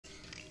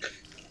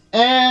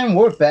And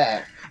we're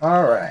back.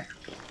 Alright.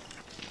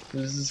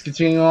 This is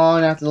continuing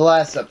on after the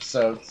last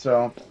episode,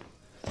 so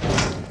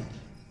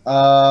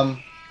I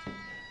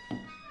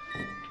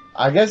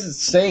guess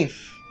it's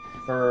safe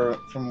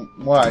from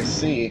what I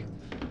see.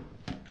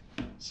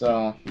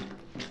 So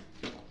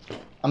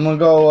I'm gonna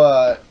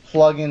go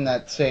plug in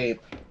that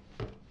tape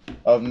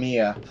of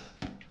Mia.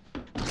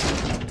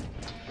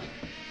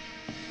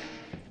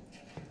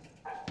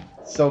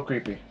 So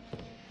creepy.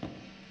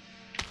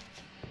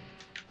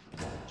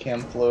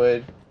 Chem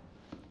fluid.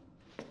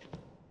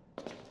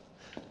 I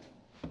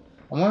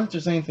wonder if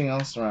there's anything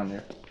else around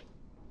here.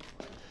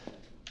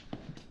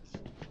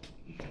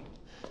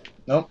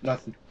 Nope,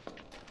 nothing.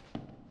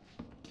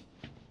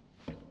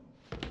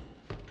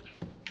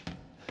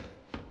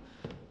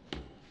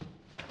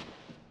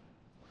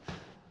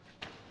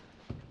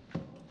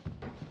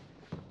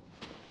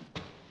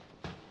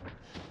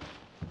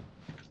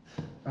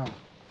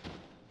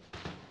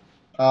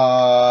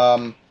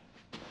 Oh.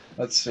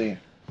 Let's see.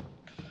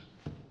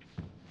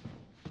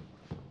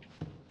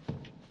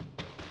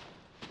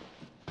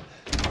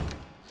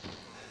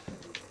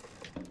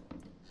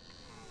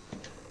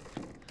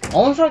 I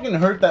wonder if I can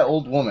hurt that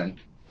old woman.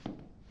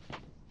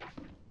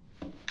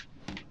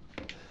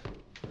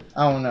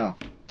 I don't know.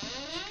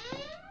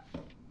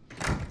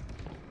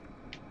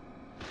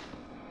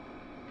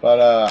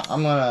 But,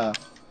 I'm gonna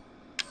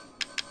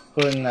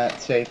put in that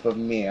tape of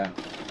Mia.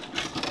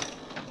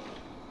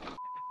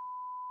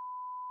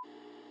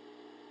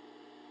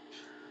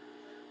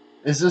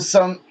 Is this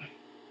some...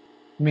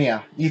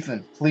 Mia,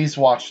 Ethan, please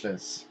watch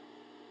this.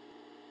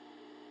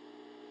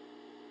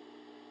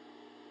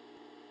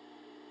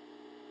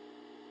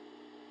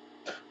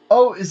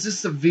 Oh, is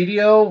this the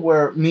video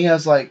where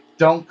Mia's like,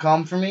 don't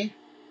come for me?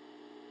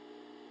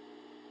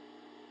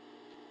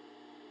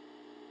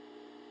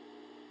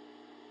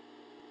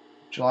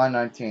 July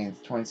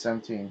 19th,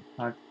 2017,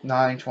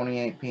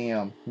 9:28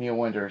 p.m. Mia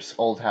Winters,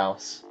 old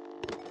house.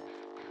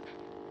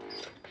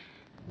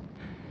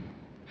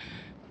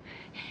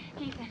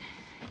 Ethan,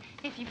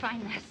 if you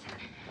find this,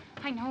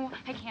 I know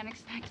I can't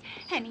expect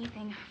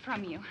anything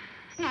from you.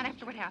 Not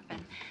after what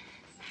happened,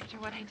 after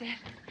what I did.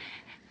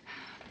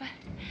 But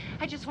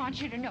I just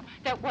want you to know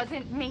that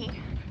wasn't me.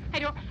 I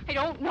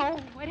don't know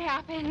what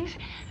happened.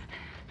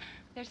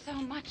 There's so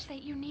much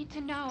that you need to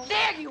know.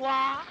 There you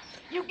are.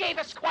 You gave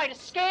us quite a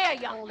scare,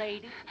 young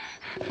lady.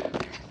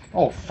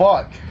 Oh,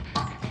 fuck.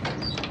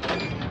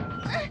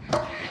 I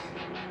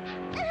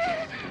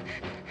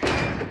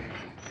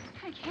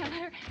can't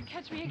let her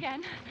catch me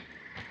again.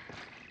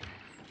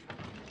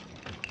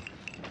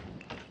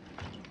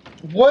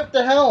 What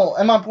the hell?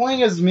 Am I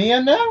playing as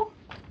Mia now?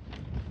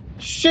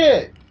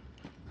 Shit.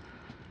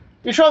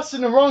 You're trusting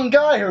the wrong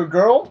guy here,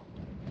 girl.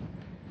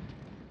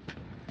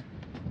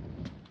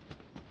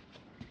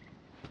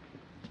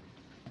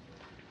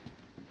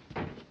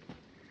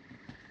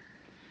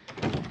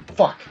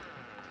 Fuck.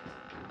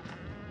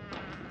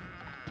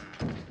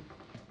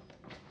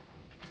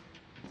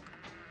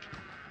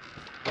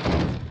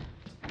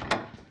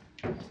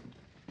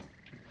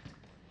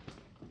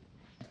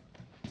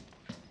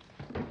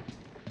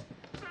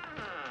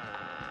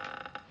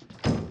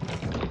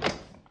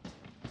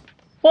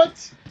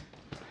 What?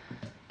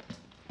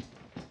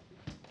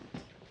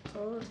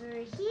 Over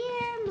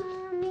here,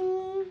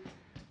 Mommy.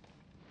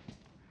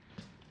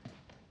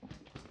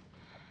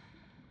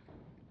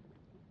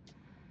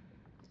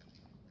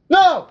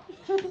 No!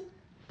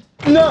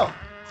 No!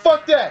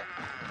 Fuck that!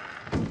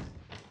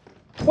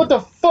 What the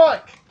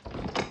fuck?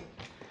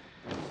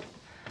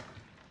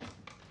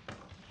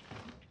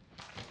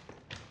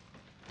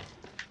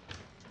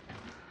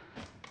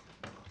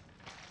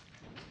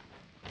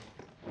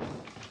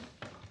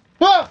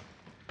 Ah!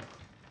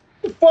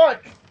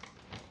 Fuck!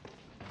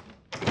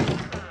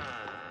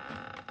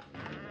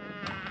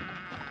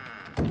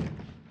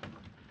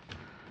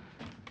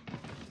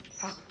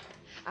 Oh,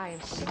 I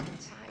am sick and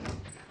tired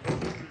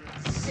of you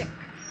being sick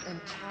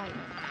and tired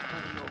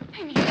of your...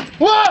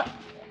 Ah!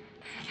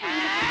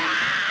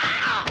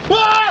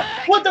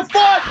 Ah! What the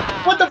fuck?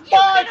 What the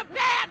fuck? You've been a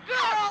bad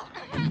girl!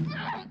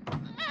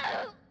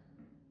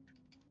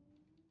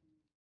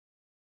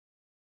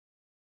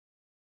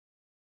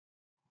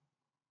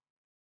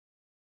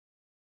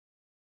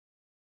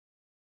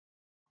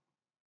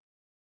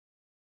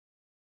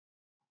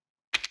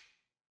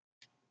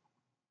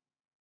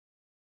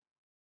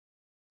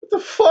 What the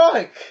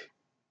fuck?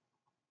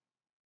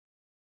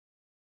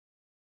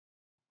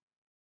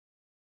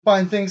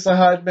 Find things to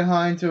hide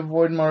behind to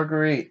avoid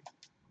Marguerite.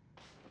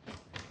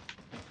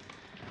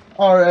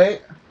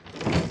 Alright.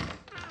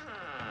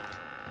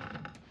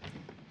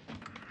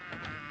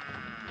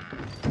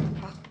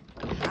 Oh,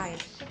 I am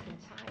sick and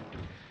tired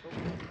of you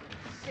being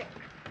sick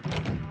and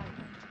tired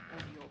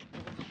of your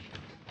bullshit.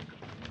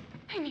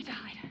 I need to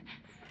hide.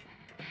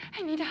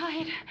 I need to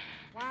hide.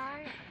 Why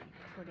are you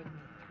putting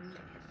me through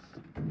this?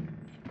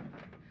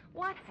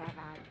 What have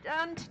I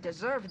done to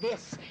deserve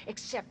this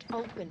except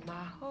open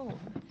my home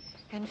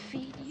and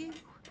feed you?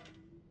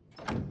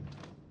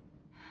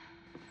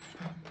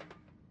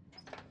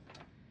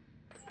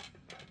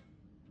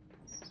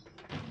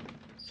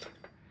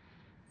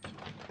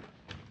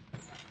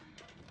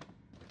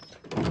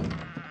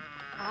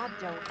 I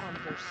don't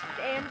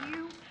understand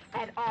you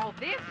at all.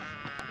 This is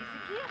a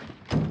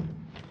gift.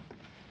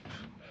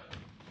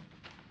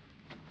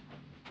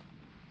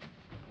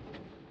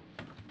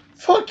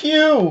 Fuck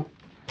you!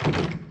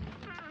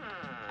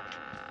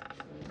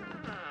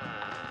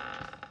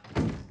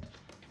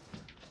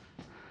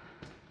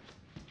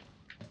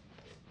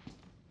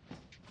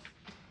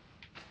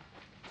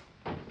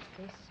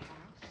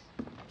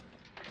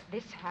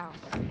 This house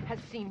has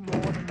seen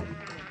more than you can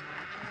imagine.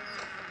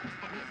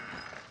 And it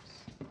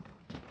knows.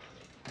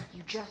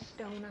 You just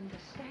don't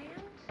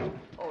understand?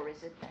 Or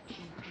is it that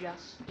you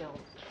just don't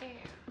care?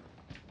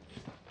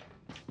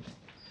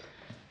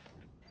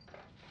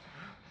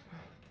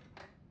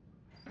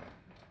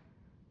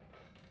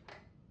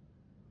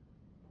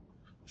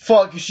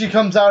 Fuck, if she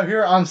comes out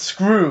here, I'm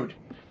screwed.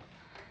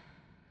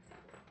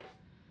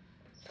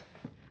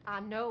 I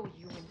know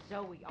you and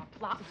Zoe are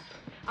plotting.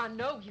 I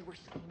know you were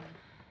scheming.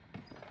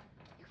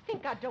 You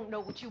think I don't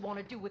know what you want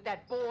to do with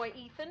that boy,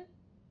 Ethan?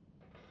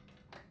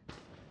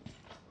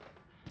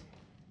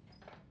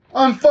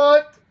 I'm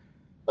fucked.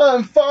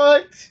 I'm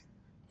fucked.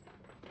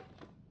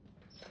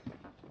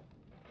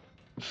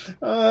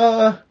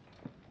 Go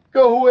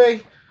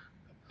away.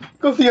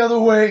 Go the other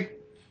way.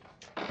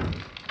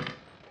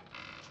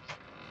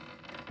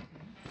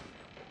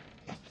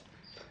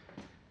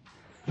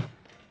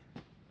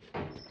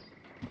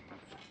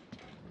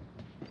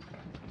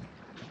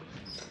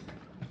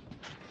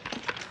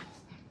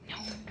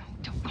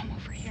 Don't come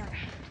over here.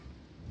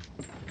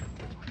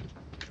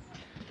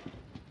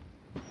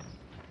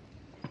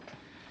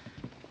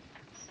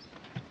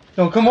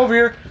 Don't come over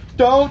here.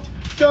 Don't.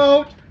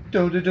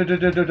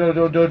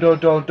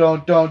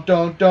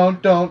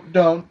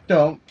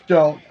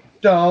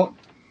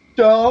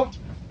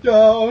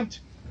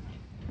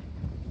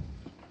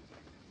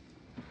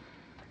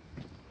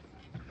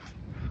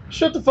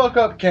 Shut the fuck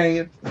up,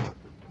 Canyon.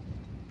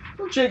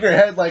 Don't shake your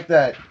head like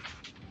that.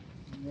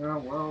 Yeah,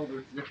 well,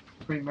 there's a difference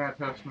between that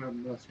Testament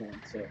and this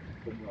one, so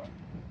good luck.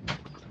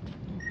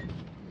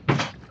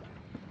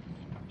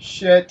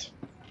 Shit.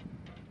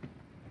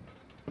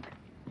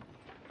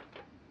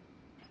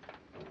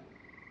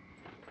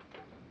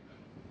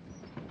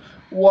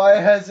 Why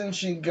hasn't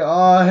she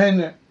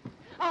gone?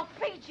 I'll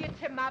feed you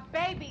to my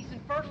babies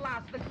and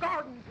fertilize the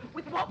garden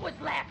with what was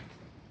left.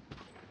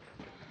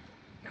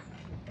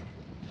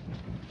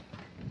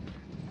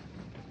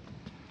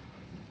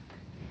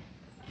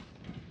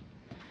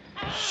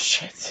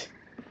 Shit.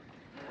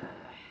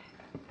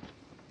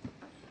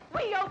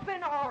 We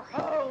open our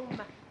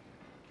home.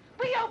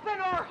 We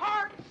open our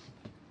hearts.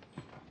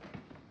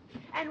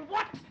 And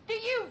what do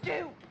you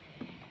do?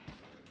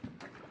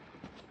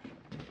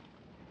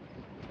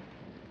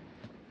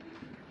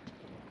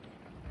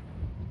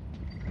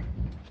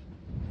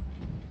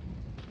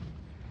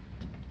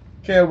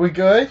 Okay, are we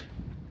good?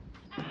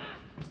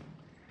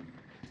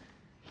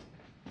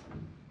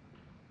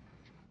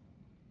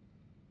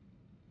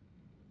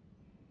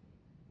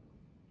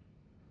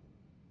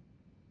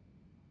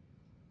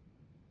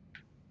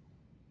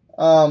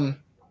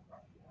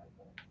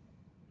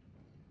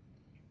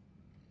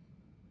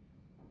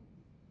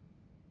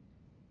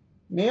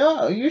 Mia,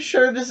 are you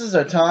sure this is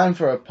a time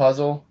for a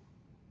puzzle?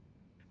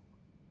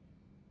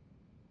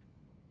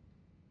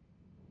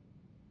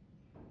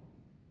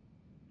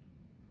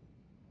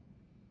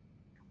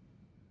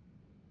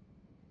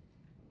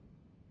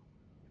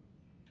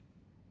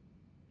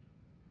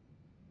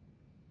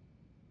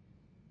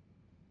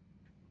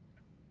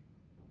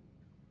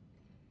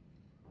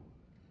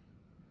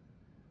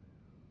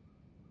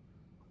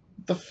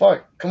 What the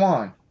fuck? Come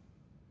on.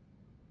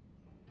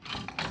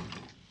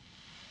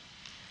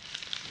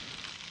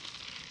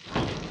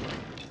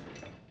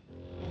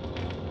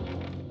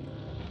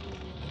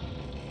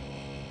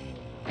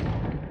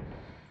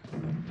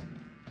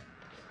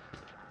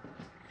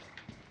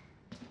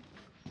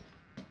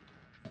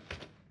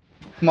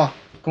 Come on.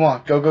 Come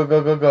on. Go, go,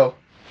 go, go, go.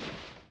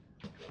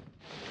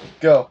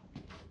 Go.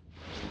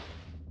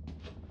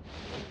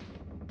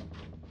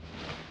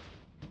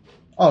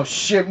 Oh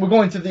shit, we're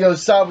going to the other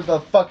side where the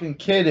fucking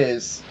kid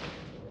is.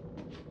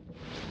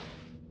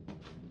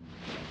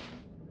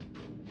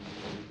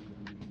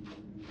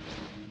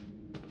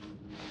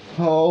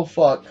 Oh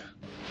fuck.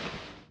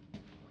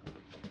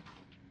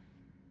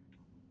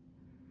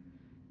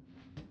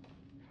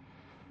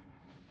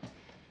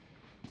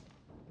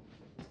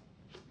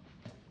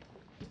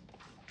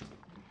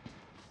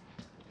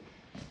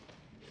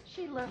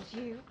 She loves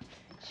you.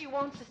 She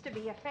wants us to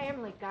be a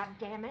family,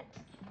 goddammit.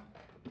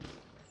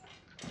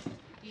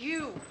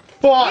 You.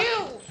 Fuck!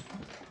 You!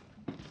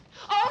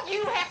 All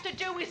you have to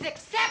do is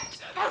accept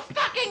her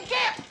fucking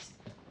gift!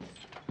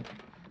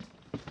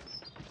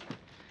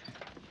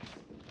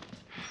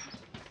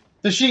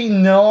 Does she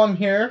know I'm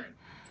here?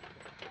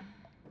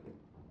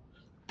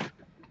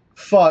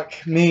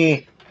 Fuck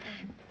me.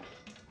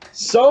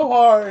 So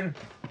hard.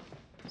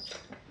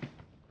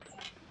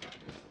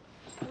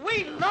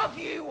 We love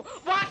you!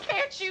 Why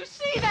can't you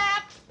see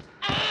that?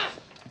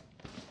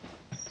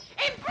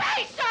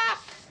 Embrace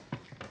us!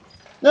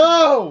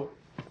 No!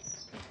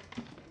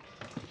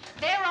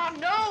 There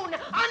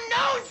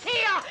unknowns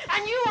here,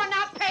 and you are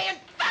not paying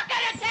fucking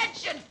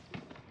attention!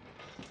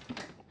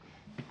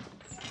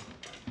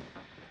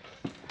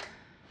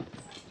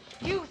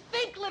 You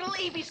think little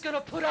Evie's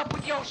gonna put up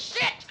with your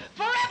shit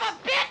forever,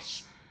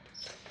 bitch?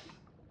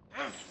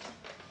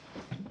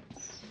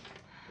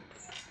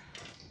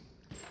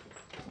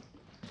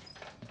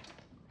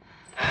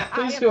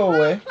 Please go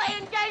away.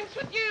 Playing games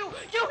with you.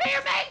 You hear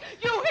me?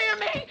 You hear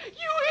me?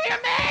 You hear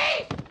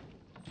me?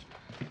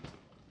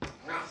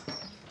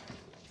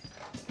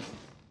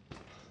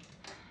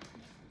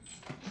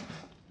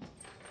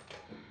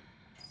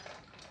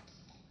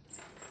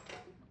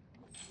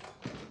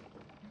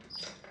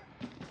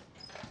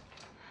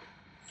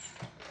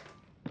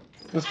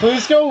 Just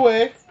please go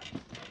away.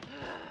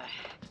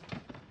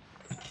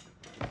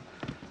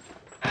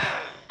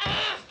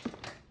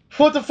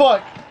 What the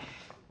fuck?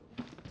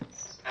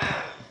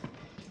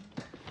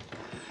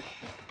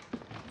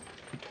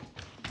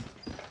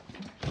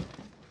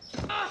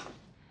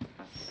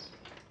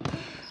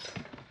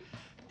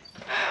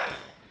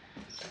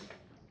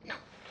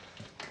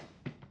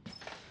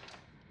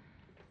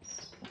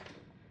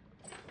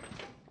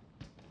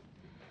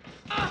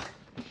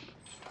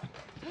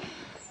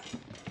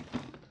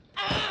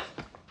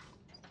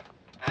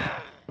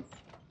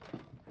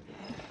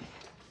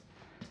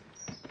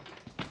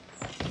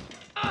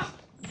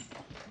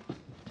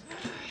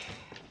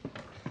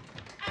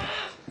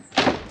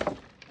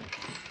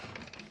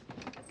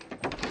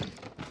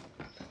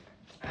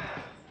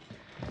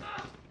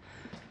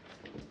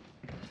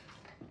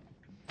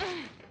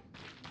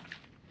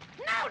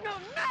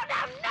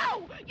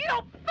 No! You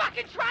don't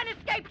fucking try and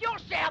escape your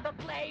share of the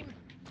blame!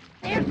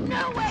 There's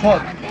no way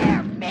Fuck. out of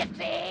there,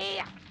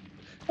 Missy!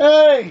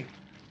 Hey!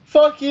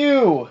 Fuck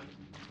you!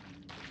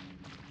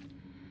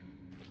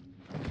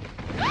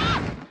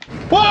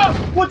 Ah!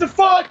 What the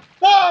fuck?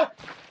 Ah!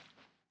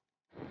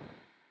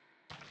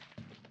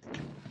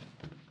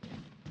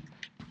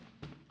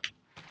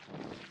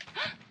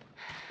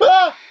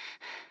 Ah!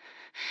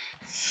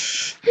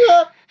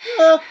 Ah!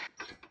 Ah!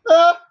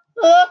 Ah!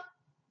 Ah!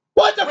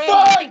 What the Where do you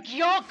fuck? think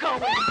you're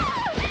going?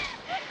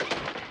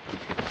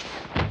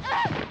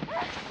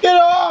 Get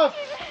off!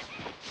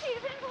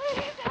 Ethan,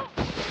 please help.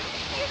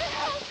 Ethan,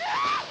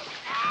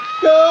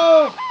 help.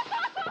 Go!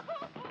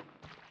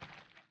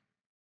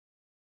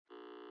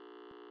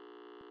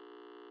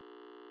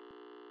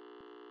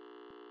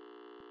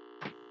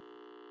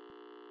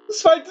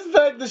 Despite the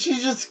fact that she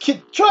just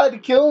tried to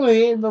kill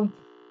me in the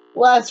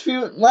last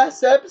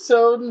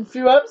episode and a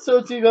few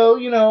episodes ago,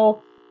 you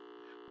know,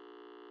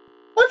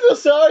 I feel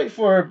sorry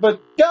for her,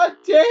 but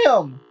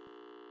goddamn!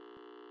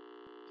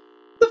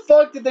 What the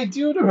fuck did they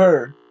do to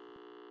her?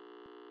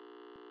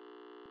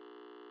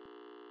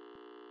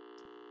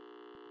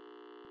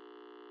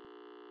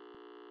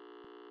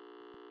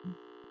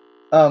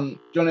 Do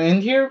you want to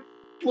end here?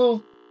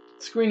 Little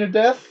screen of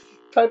death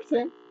type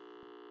thing?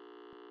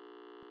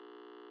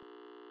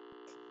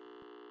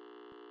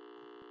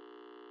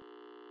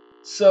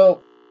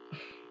 So,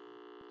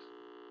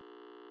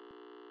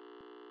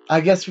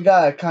 I guess we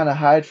gotta kind of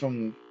hide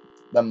from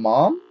the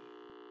mom?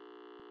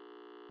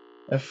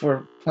 If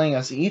we're playing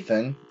as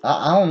Ethan.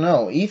 I don't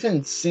know.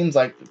 Ethan seems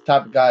like the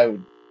type of guy who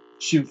would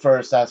shoot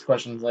first, ask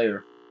questions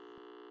later.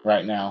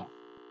 Right now.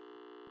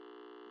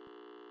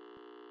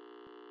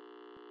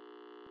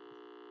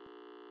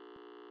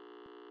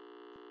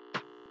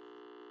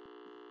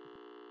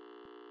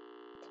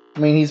 I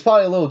mean, he's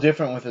probably a little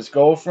different with his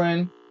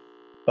girlfriend,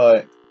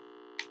 but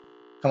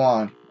come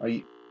on, are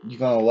you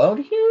gonna load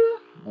here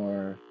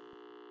or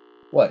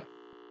what?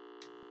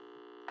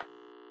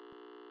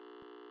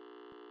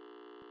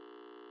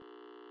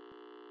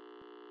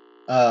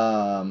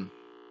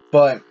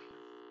 But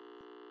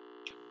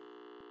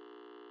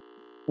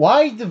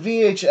why the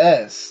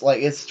VHS?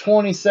 Like, it's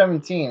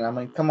 2017. I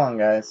mean, come on,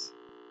 guys.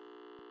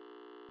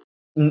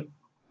 What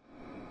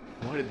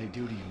did they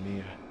do to you,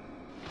 Mia?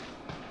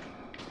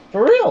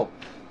 For real.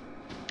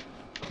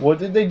 What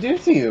did they do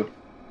to you?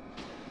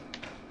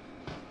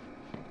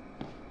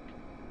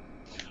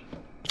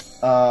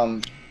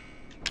 I'm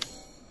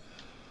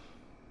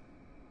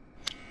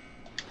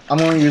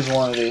gonna use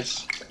one of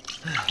these.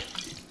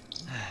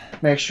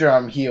 Make sure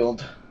I'm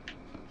healed.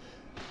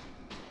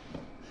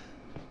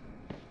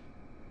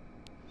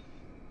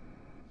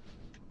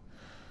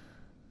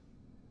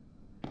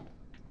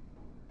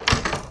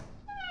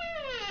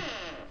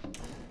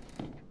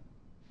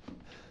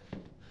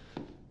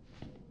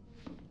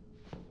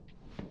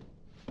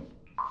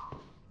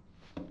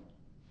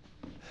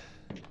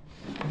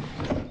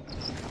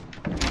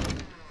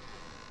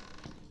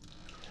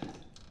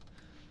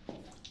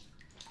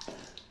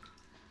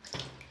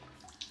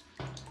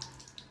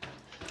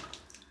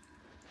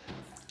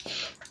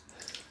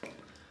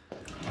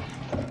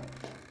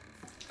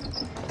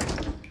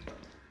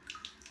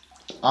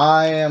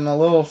 I am a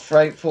little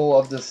frightful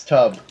of this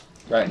tub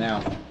right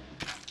now.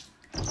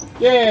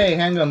 Yay,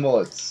 handgun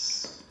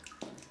bullets.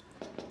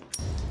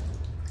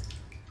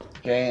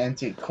 Okay,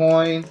 antique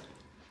coin.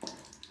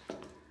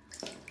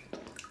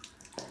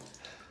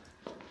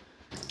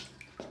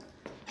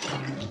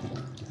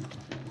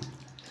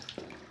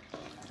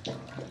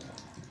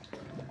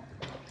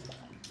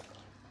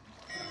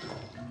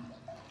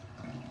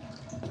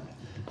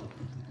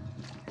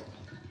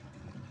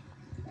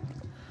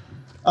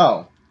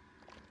 Oh.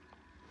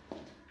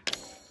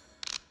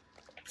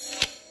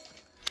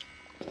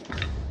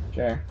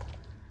 Okay.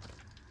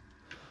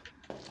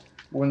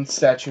 Wooden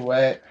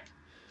statuette.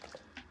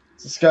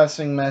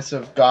 Disgusting mess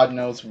of God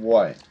knows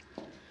what.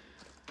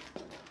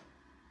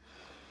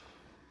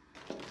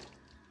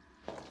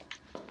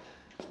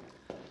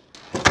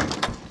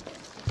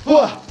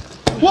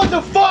 What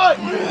the fuck?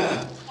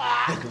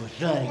 Heck of a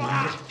thing,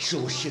 ain't it?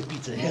 Sure shit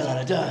beats the hell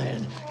out of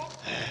dying.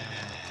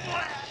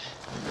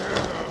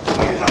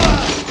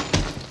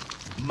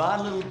 My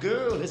little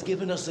girl has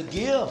given us a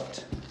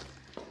gift.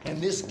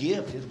 And this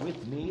gift is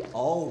with me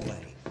always.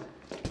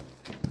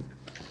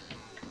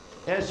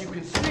 As you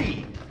can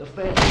see, the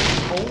family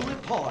is only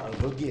part of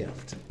her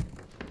gift.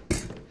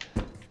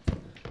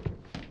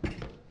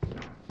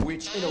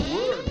 Which in a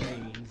word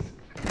means...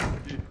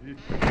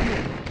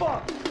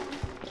 fuck!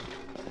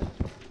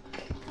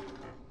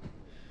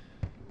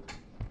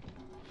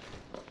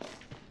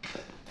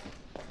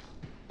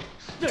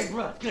 Stay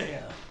right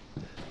there.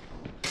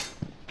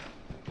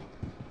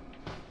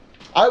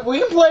 We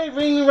can play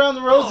Ring Around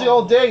the Rosie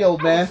all day,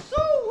 old man. I'm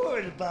so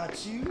worried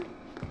about you.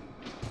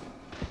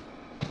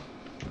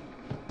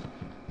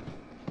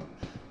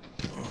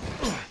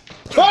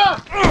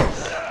 Ah!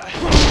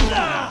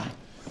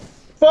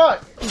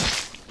 Fuck!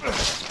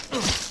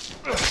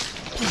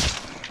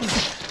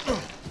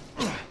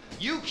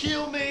 You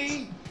kill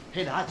me,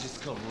 and I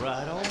just come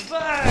right on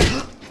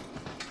back.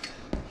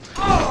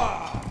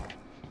 Ah!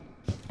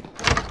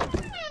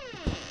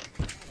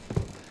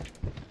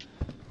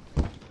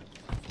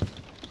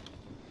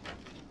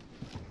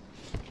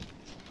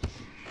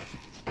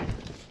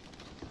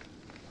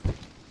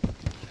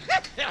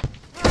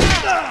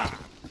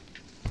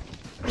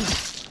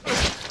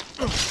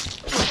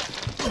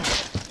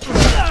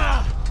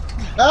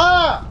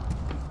 Ah!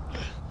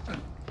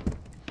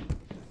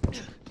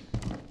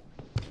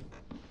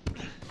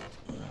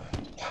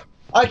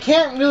 I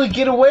can't really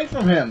get away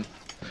from him.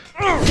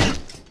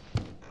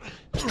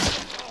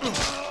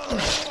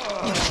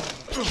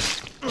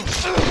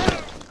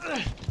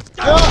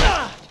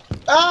 Ah!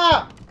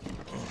 Ah!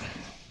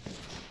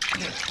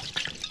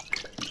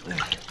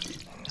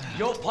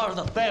 You're part of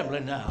the family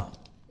now.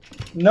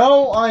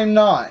 No, I'm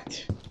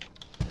not.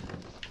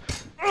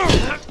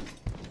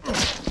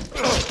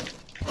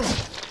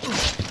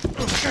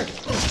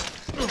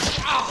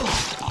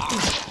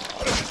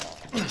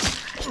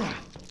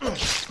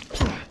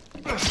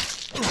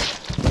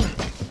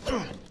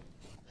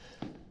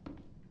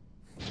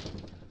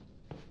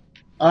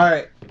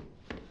 Alright.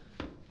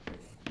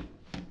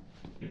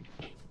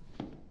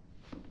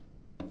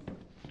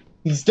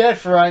 He's dead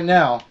for right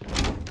now.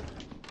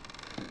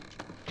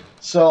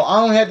 So I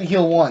only had to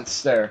heal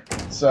once there.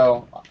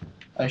 So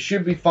I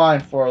should be fine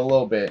for a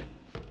little bit.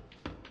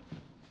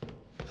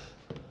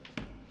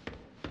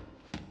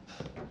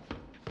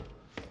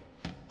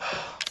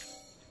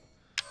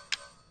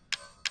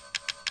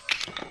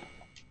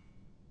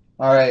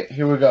 Alright,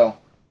 here we go.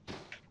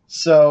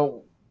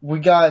 So we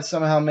gotta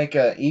somehow make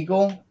an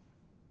eagle.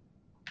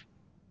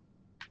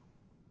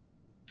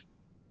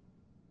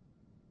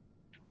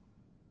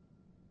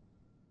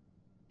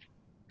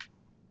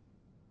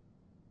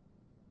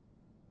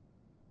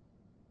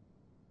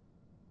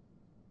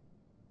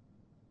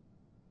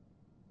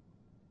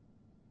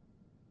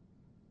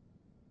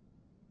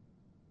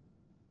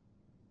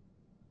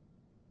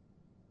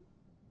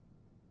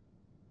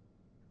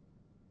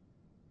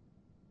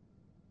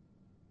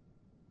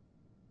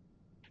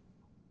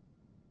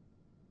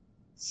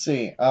 Let's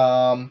see,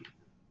 come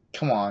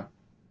on.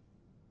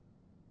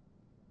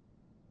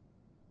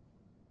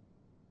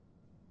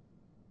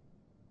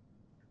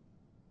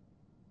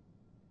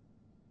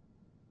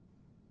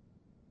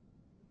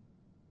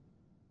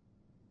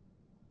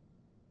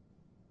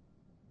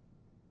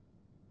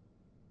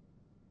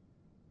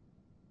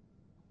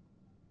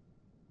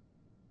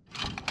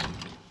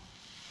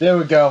 There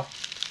we go.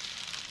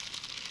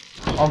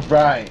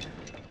 Alright.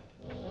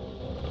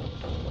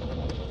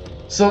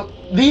 So,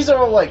 these are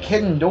all like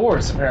hidden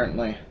doors,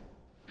 apparently.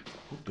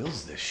 Who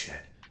builds this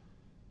shit?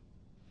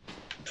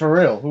 For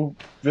real, who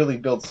really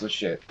builds this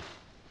shit?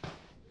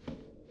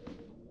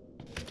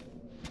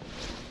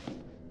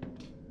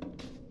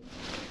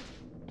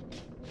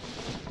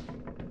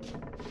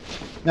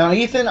 Now,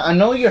 Ethan, I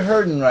know you're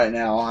hurting right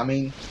now. I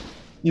mean,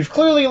 you've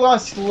clearly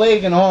lost your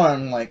leg and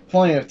arm, like,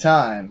 plenty of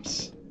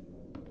times.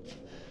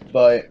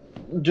 But,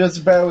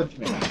 just bear with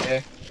me,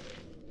 okay?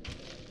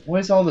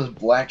 What is all this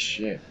black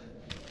shit?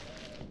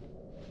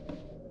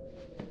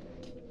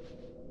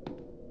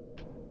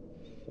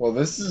 Well,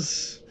 this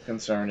is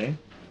concerning.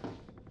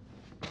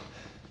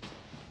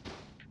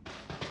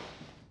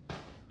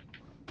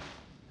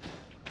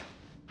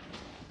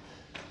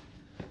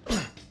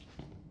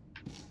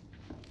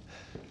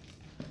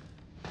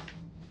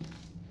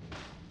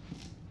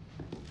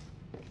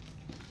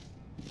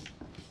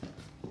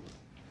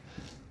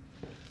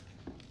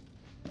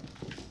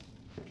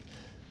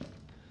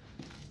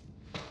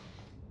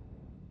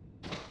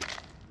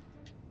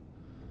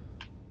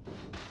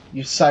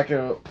 You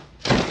psycho...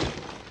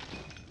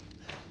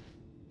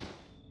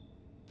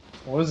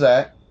 What was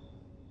that?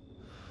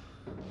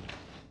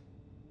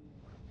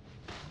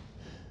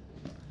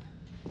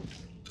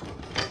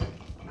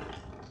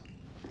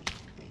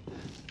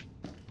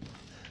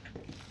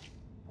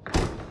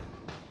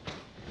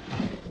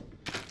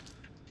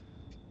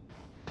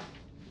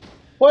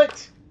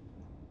 What?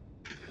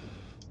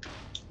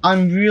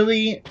 I'm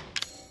really...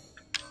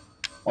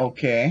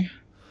 Okay.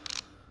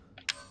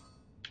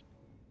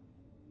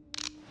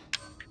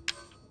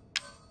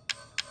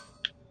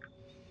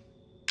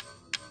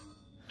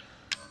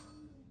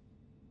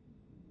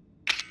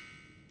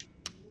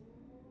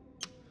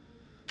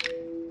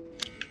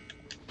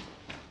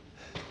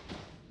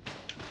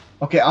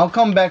 Okay, I'll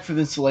come back for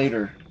this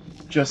later.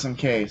 Just in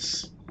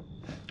case.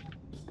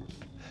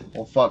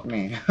 Well, fuck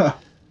me.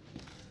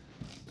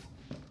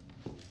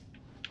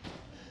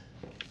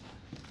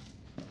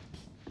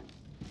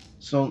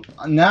 So,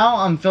 now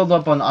I'm filled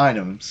up on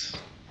items.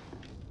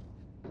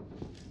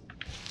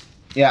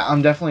 Yeah,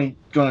 I'm definitely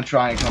gonna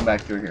try and come back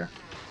through here.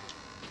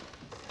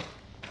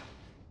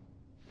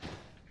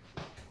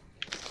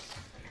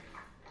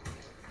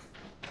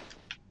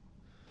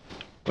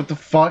 What the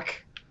fuck?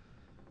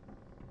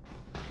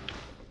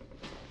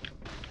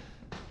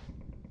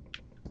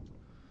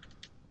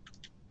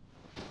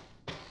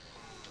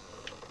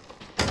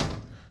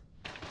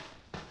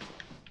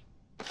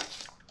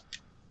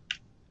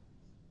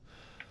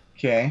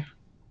 Okay.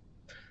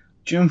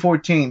 June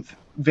 14th.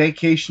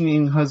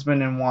 Vacationing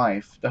husband and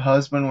wife. The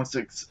husband was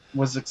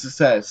a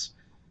success.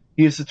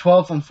 He is the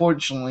 12th.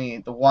 Unfortunately,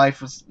 the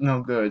wife was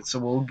no good, so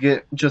we'll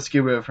just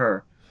get rid of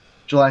her.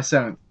 July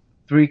 7th.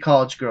 3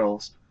 college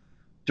girls.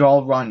 They're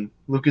all run.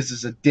 Lucas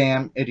is a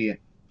damn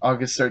idiot.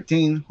 August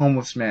 13th.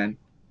 Homeless man.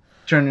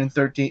 Turned in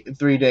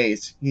 3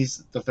 days.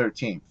 He's the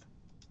 13th.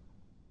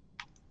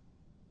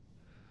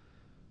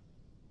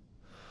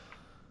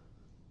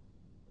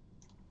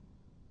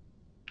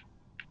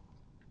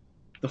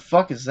 The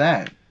fuck is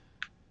that?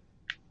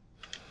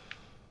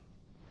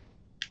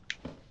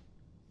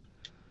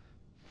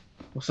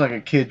 Looks like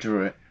a kid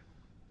drew it.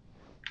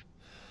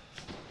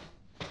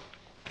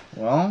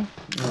 Well,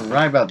 you're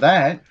right about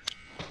that.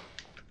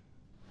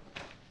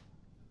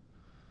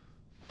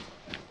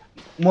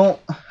 Well,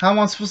 how am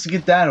I supposed to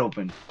get that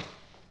open?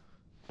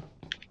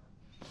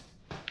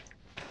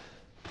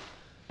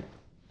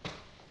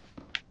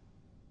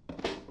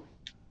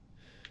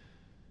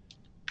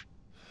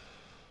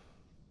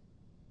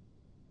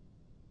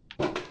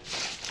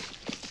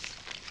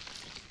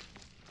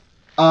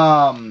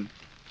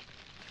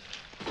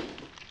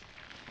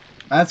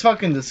 That's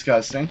fucking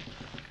disgusting.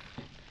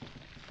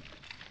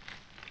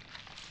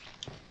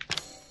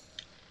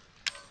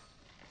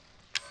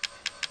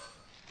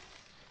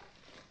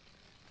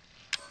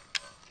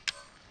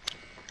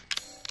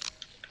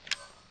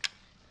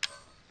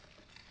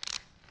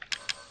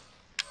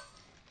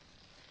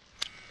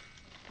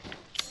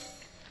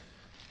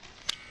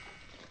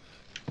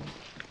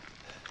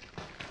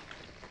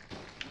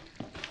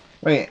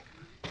 Wait.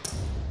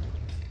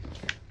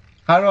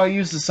 How do I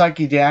use the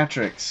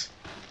psychiatrics?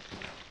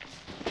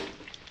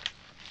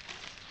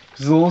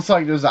 Because it looks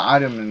like there's an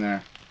item in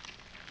there.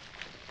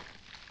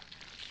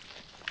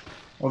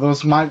 Well,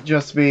 those might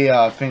just be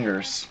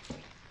fingers.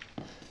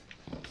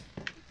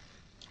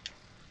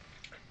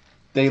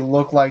 They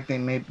look like they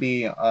may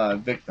be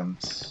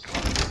victims.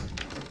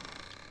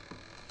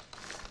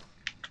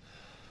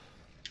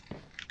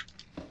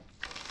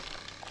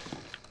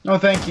 No,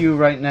 thank you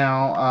right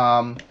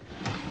now.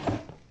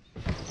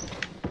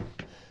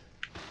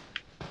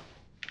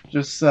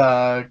 Just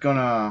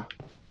gonna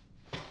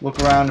look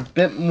around a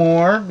bit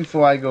more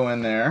before I go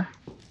in there.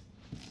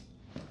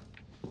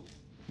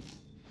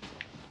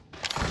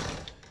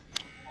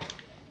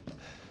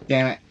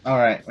 Damn it.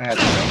 Alright, we had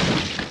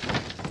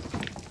to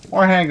go.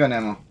 More handgun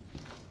ammo.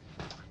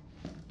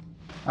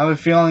 I have a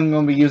feeling I'm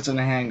gonna be using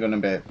a handgun a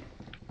bit.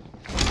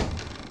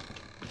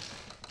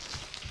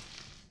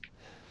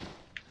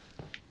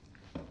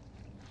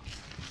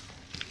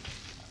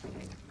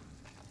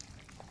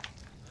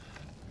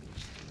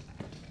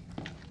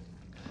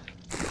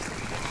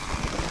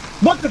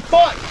 What the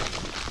fuck?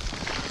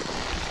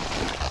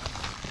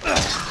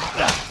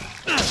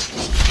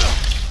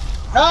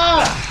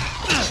 Ah!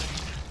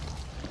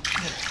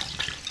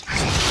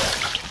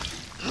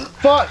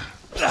 Fuck!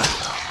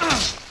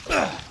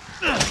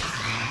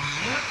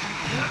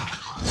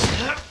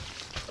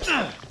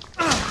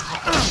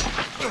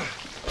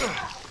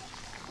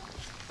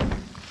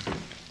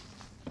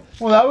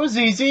 Well, that was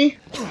easy.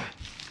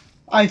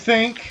 I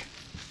think.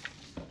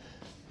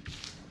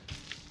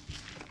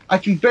 I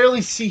can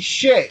barely see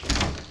shit.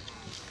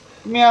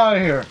 Get me out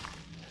of here.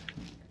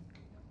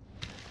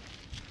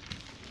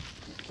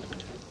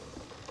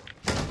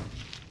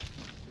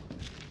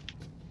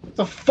 What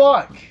the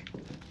fuck?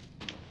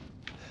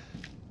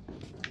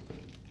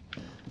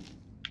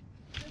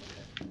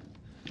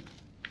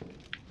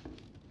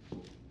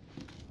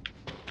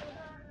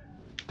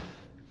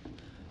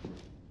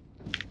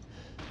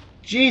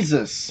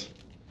 Jesus.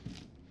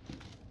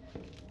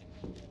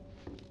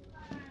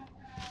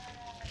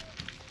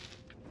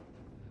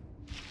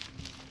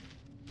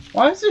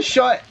 Why is this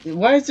shot?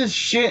 Why is this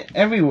shit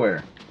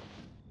everywhere?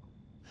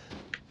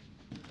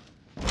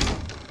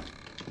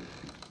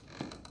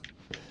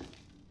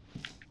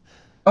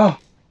 Oh,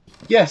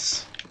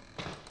 yes.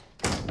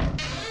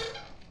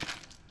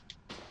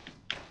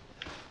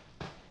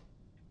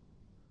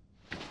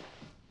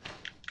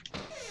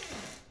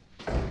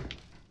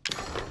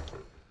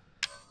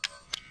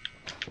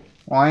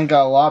 Well, I ain't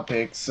got a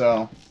lockpick,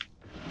 so.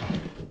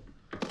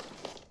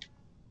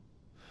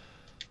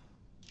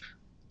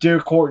 Dear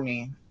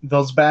Courtney,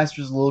 those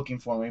bastards are looking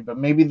for me, but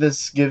maybe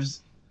this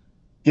gives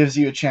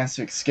you a chance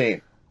to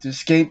escape. To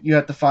escape, you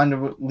have to find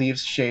the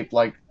leaves shaped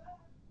like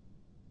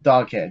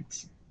dog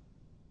heads.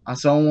 I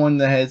saw one of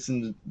the heads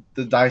in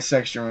the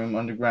dissection room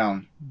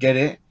underground. Get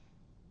it?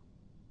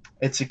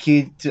 It's a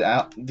key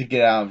to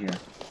get out of here.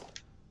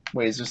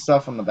 Wait, is there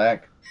stuff on the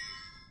back?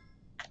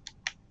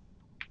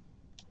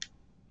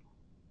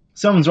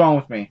 Something's wrong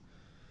with me.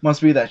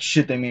 Must be that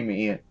shit they made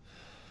me eat.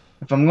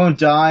 If I'm gonna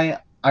die,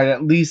 I'd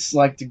at least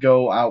like to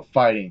go out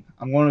fighting.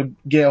 I'm gonna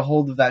get a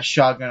hold of that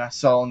shotgun I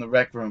saw in the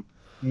rec room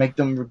and make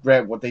them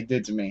regret what they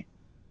did to me.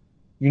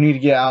 You need to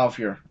get out of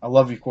here. I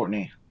love you,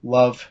 Courtney.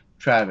 Love,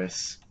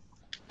 Travis.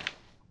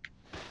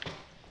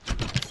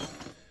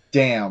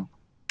 Damn.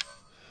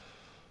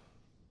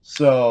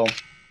 So...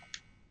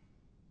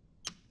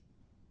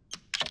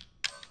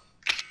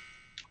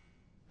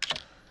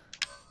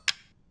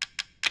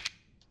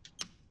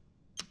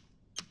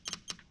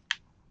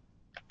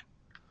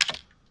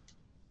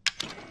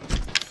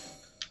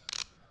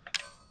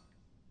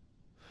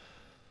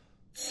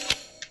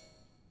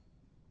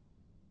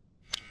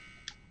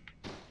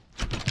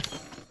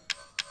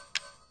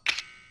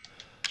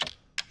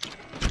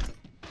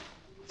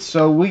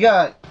 So we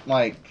got,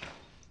 like...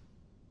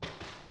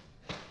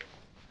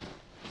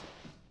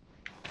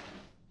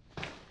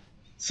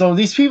 So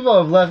these people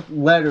have left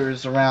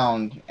letters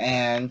around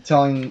and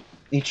telling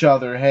each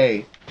other,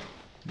 hey,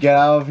 get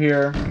out of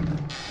here,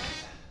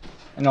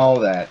 and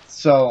all that.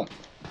 So...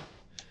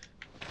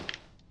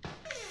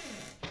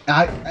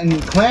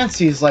 and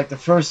Clancy is like the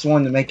first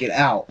one to make it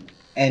out,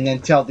 and then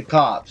tell the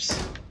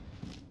cops.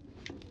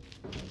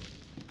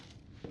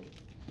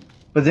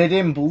 But they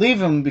didn't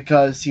believe him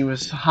because he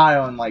was high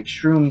on like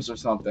shrooms or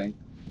something.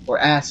 Or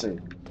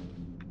acid.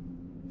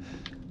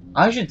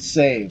 I should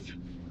save.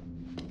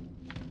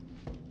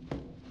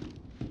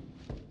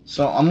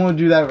 So I'm going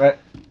to do that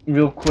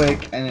real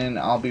quick and then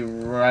I'll be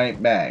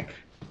right back.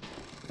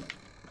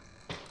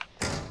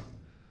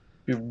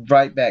 Be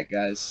right back,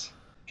 guys.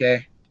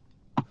 Okay?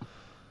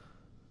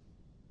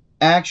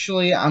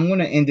 Actually, I'm going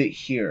to end it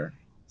here.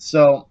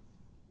 So,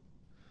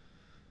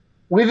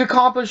 we've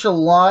accomplished a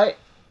lot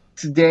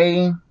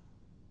today,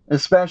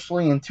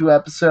 especially in 2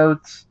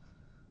 episodes.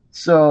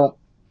 So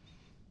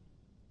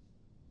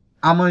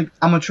I'm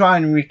gonna try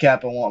and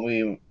recap on what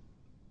we've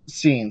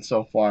seen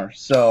so far.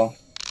 So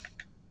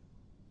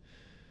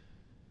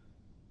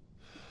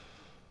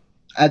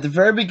at the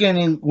very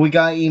beginning, we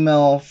got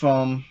email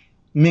from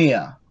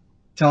Mia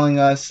telling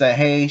us that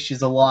hey,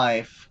 she's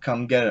alive,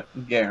 come get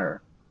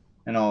her,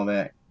 and all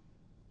that.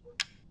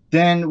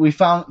 Then we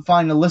find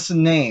a list of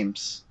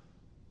names.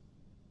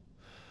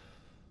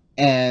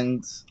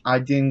 And I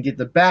didn't get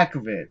the back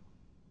of it.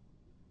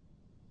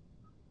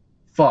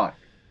 Fuck.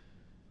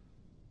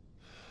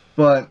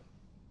 But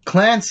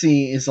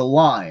Clancy is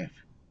alive.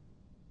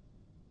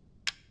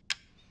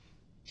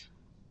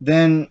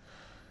 Then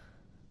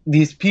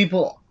these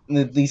people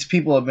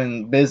have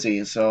been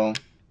busy, so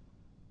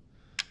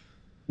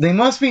they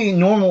must be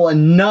normal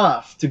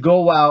enough to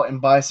go out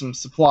and buy some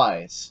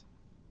supplies.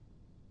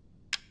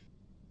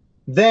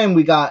 Then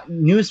we got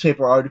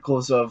newspaper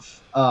articles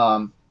of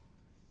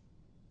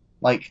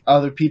like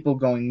other people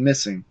going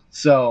missing.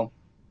 So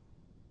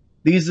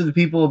these are the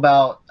people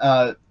about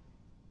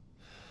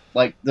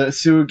like the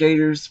sewer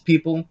gators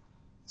people.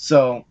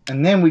 So,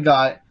 and then we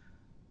got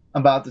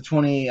about the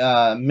 20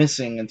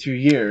 missing in 2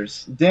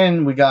 years.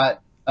 Then we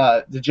got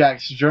the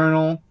Jack's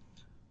Journal,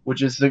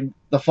 which is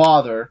the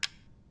father,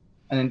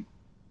 and then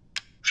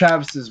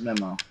Travis's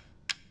memo,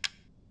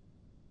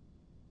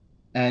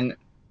 and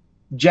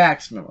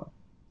Jack's memo.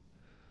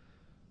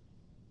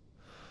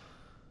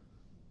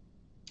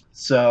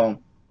 So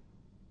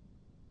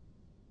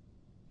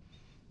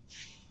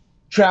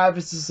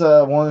Travis is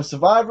one of the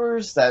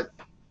survivors that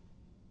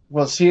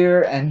was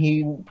here, and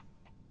he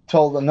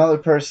told another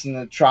person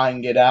to try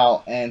and get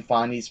out and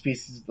find these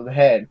pieces of the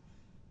head.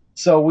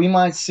 So we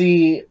might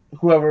see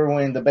whoever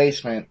went in the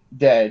basement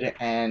dead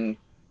and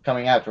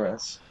coming after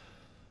us.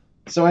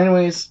 So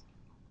anyways,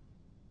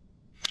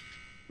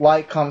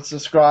 like, comment,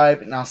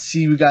 subscribe, and I'll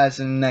see you guys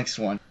in the next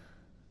one.